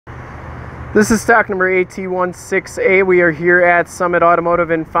This is stock number AT16A. We are here at Summit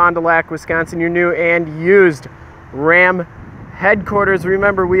Automotive in Fond du Lac, Wisconsin, your new and used Ram headquarters.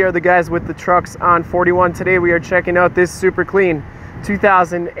 Remember, we are the guys with the trucks on 41. Today we are checking out this super clean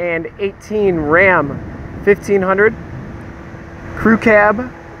 2018 Ram 1500 crew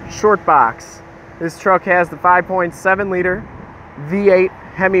cab short box. This truck has the 5.7 liter V8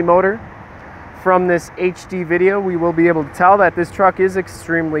 Hemi motor. From this HD video, we will be able to tell that this truck is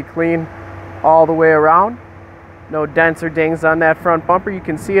extremely clean all the way around. No dents or dings on that front bumper. You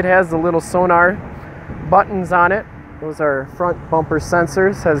can see it has the little sonar buttons on it. Those are front bumper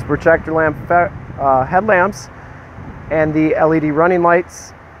sensors. Has projector lamp headlamps and the LED running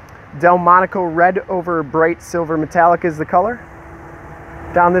lights. Delmonico red over bright silver metallic is the color.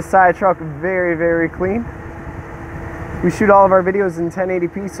 Down this side truck, very, very clean. We shoot all of our videos in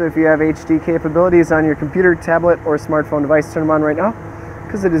 1080p, so if you have HD capabilities on your computer, tablet, or smartphone device, turn them on right now,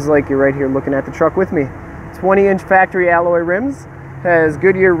 because it is like you're right here looking at the truck with me. 20-inch factory alloy rims, has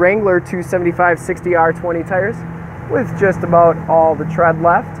Goodyear Wrangler 275/60R20 tires with just about all the tread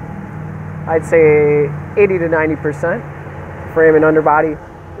left. I'd say 80 to 90%. Frame and underbody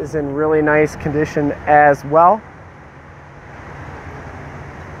is in really nice condition as well.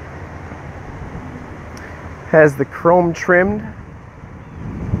 Has the chrome trimmed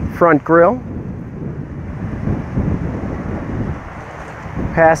front grille.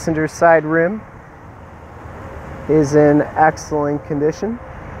 Passenger side rim is in excellent condition.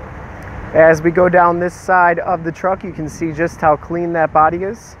 As we go down this side of the truck, you can see just how clean that body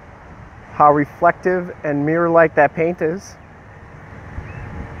is, how reflective and mirror-like that paint is.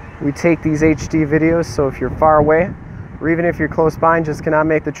 We take these HD videos, so if you're far away, or even if you're close by and just cannot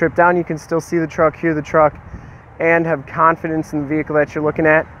make the trip down, you can still see the truck, hear the truck, and have confidence in the vehicle that you're looking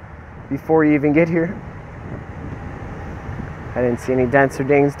at before you even get here. I didn't see any dents or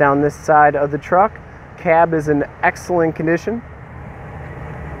dings down this side of the truck. Cab is in excellent condition.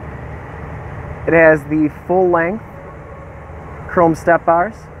 It has the full length chrome step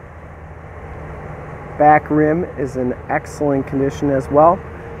bars. Back rim is in excellent condition as well.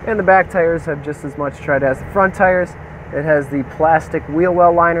 And the back tires have just as much tread as the front tires. It has the plastic wheel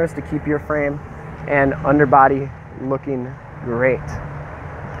well liners to keep your frame and underbody looking great.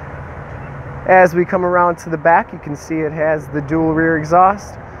 As we come around to the back, you can see it has the dual rear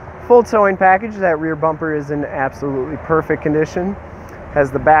exhaust, full towing package. That rear bumper is in absolutely perfect condition. Has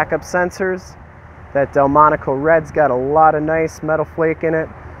the backup sensors. That Delmonico red's got a lot of nice metal flake in it.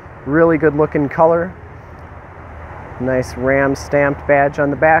 Really good looking color. Nice Ram stamped badge on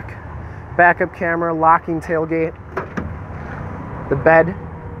the back. Backup camera, locking tailgate. The bed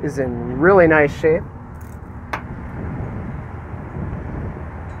is in really nice shape.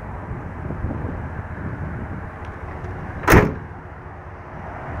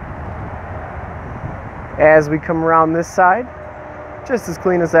 As we come around this side, just as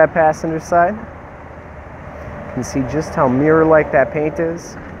clean as that passenger side. You can see just how mirror-like that paint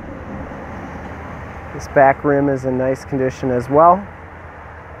is. This back rim is in nice condition as well.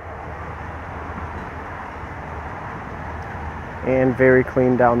 And very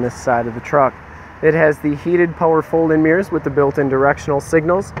clean down this side of the truck. It has the heated power fold-in mirrors with the built-in directional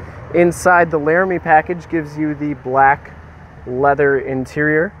signals. Inside, the Laramie package gives you the black leather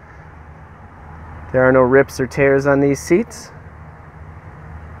interior. There are no rips or tears on these seats.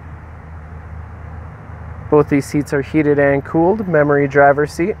 Both these seats are heated and cooled. Memory driver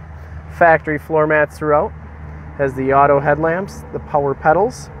seat. Factory floor mats throughout. Has the auto headlamps, the power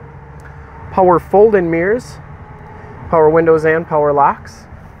pedals, power fold-in mirrors, power windows and power locks.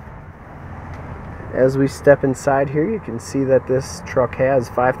 As we step inside here, you can see that this truck has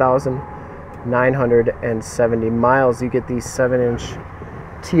 5,970 miles. You get the 7-inch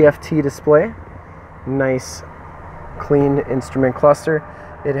TFT display. Nice clean instrument cluster.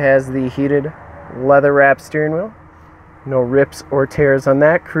 It has the heated leather wrapped steering wheel. No rips or tears on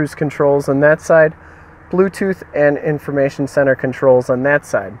that. Cruise controls on that side. Bluetooth and information center controls on that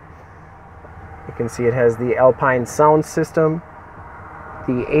side. You can see it has the Alpine sound system,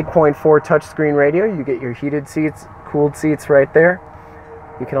 the 8.4 touchscreen radio. You get your heated seats, cooled seats right there.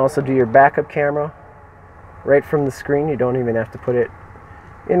 You can also do your backup camera right from the screen. You don't even have to put it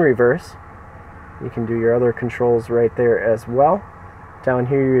in reverse. You can do your other controls right there as well. Down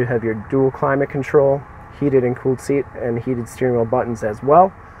here you have your dual climate control, heated and cooled seat, and heated steering wheel buttons as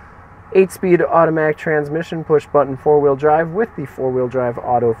well. 8-speed automatic transmission, push button 4-wheel drive with the 4-wheel drive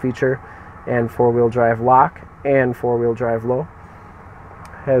auto feature and 4-wheel drive lock and 4-wheel drive low.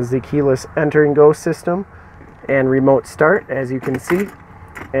 Has the keyless enter and go system and remote start, as you can see,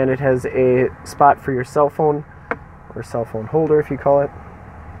 and it has a spot for your cell phone or cell phone holder if you call it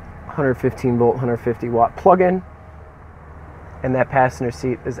 115 volt, 150 watt plug-in. And that passenger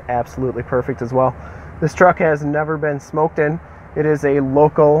seat is absolutely perfect as well. This truck has never been smoked in. It is a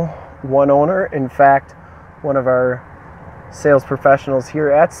local one owner. In fact, one of our sales professionals here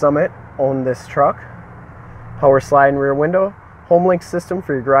at Summit owned this truck. Power sliding rear window, home link system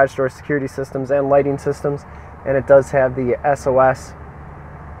for your garage door security systems and lighting systems, and it does have the SOS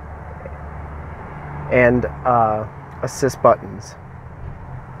and assist buttons.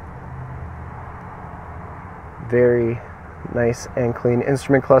 Very nice and clean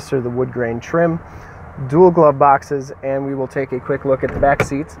instrument cluster, the wood grain trim, dual glove boxes, and we will take a quick look at the back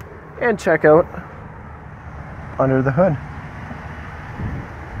seats and check out under the hood.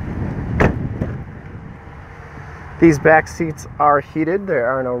 These back seats are heated. There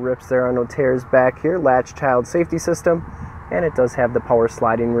are no rips, there are no tears back here. Latch child safety system, and it does have the power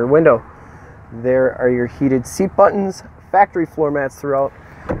sliding rear window. There are your heated seat buttons, factory floor mats throughout.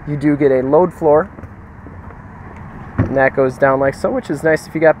 You do get a load floor, and that goes down like so, which is nice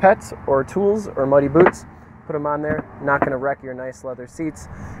if you got pets or tools or muddy boots. Put them on there, not going to wreck your nice leather seats.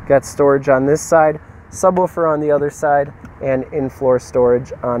 Got storage on this side, subwoofer on the other side, and in-floor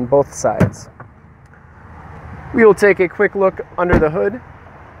storage on both sides. We will take a quick look under the hood.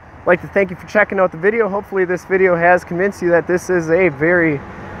 I'd like to thank you for checking out the video. Hopefully this video has convinced you that this is a very,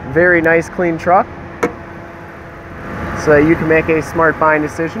 very nice clean truck, so that you can make a smart buying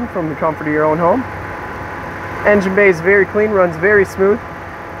decision from the comfort of your own home. Engine bay is very clean, runs very smooth.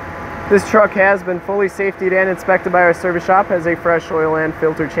 This truck has been fully safetied and inspected by our service shop, has a fresh oil and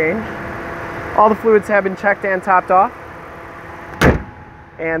filter change. All the fluids have been checked and topped off,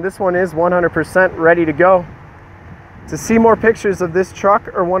 and this one is 100% ready to go. To see more pictures of this truck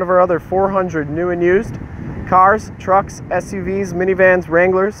or one of our other 400 new and used cars, trucks, SUVs, minivans,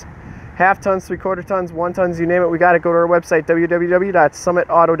 Wranglers, half tons, 3/4 tons, 1 tons, you name it, we got it. Go to our website,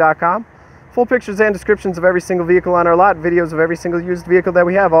 www.summitauto.com. Full pictures and descriptions of every single vehicle on our lot, videos of every single used vehicle that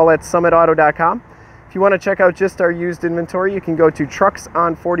we have, all at summitauto.com. If you want to check out just our used inventory, you can go to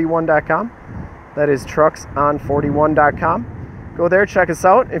truckson41.com. That is truckson41.com. Go there, check us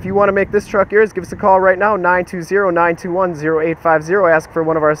out. If you want to make this truck yours, give us a call right now, 920-921-0850. Ask for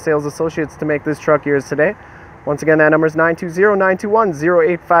one of our sales associates to make this truck yours today. Once again, that number is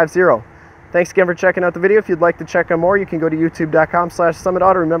 920-921-0850. Thanks again for checking out the video. If you'd like to check out more, you can go to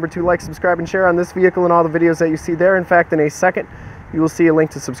youtube.com/summitauto. Remember to like, subscribe, and share on this vehicle and all the videos that you see there. In fact, in a second, you will see a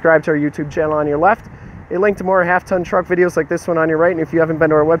link to subscribe to our YouTube channel on your left, a link to more half-ton truck videos like this one on your right, and if you haven't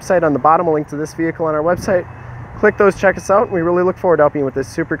been to our website, on the bottom, a link to this vehicle on our website. Click those, check us out, and we really look forward to helping you with this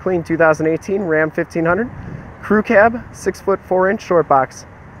super clean 2018 Ram 1500 Crew Cab 6'4" short box.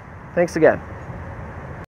 Thanks again.